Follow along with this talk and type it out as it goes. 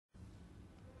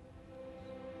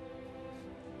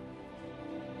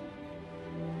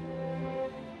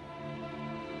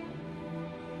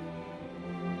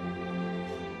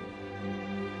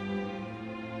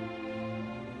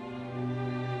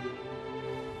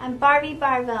I'm Barbie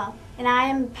Barbell, and I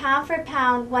am pound for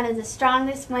pound one of the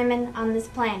strongest women on this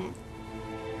planet.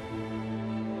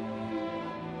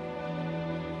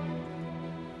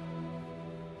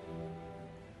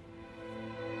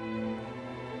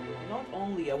 Not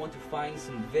only I want to find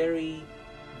some very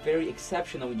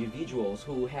exceptional individuals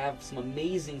who have some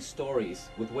amazing stories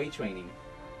with weight training,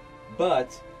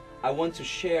 but I want to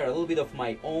share a little bit of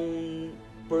my own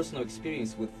personal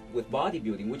experience with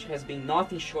bodybuilding, which has been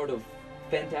nothing short of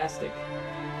fantastic.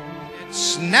 It's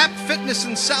Snap Fitness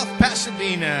in South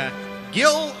Pasadena,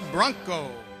 Guile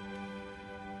Branco.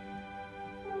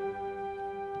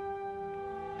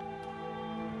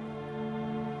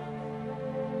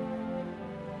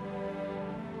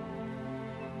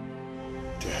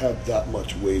 To have that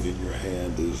much weight in your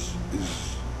hand it's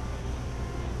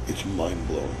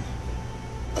mind-blowing.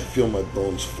 I feel my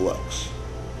bones flex.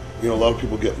 You know, a lot of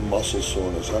people get muscle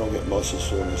soreness. I don't get muscle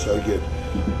soreness. I get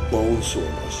bone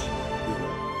soreness. You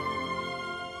know.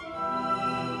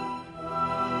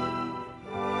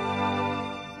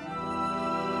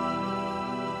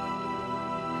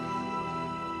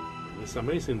 It's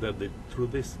amazing that through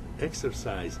this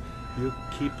exercise you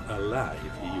keep alive.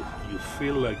 You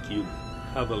feel like you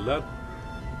have a lot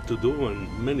to do and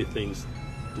many things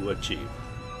to achieve.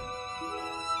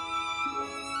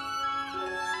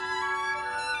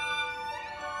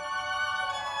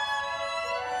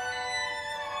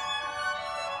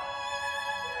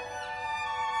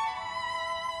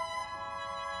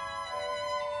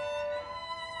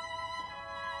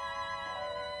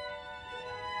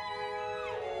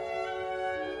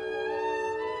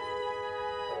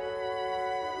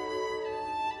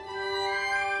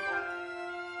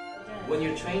 When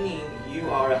you're training, you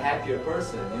are a happier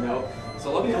person, you know. So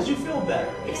a lot of people, because you feel better.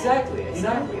 Exactly. A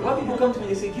lot of people come to me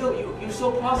and they say, "Gil, you're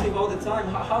so positive all the time.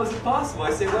 How is it possible?"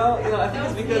 I say, "Well, you know, I think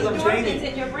it's because I'm training.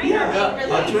 In your brain are being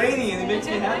I'm training, and it makes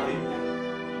me happy."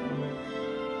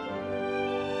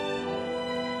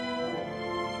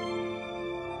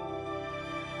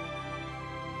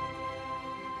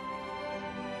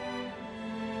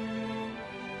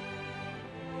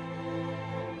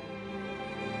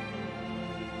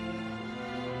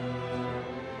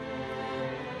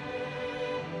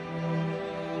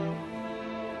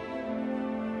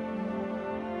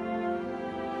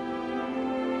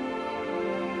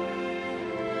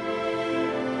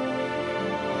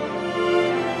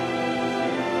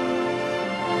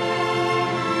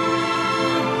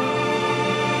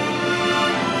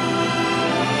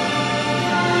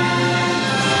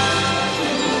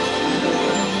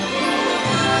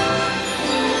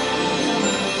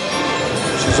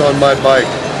 She's on my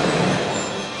bike.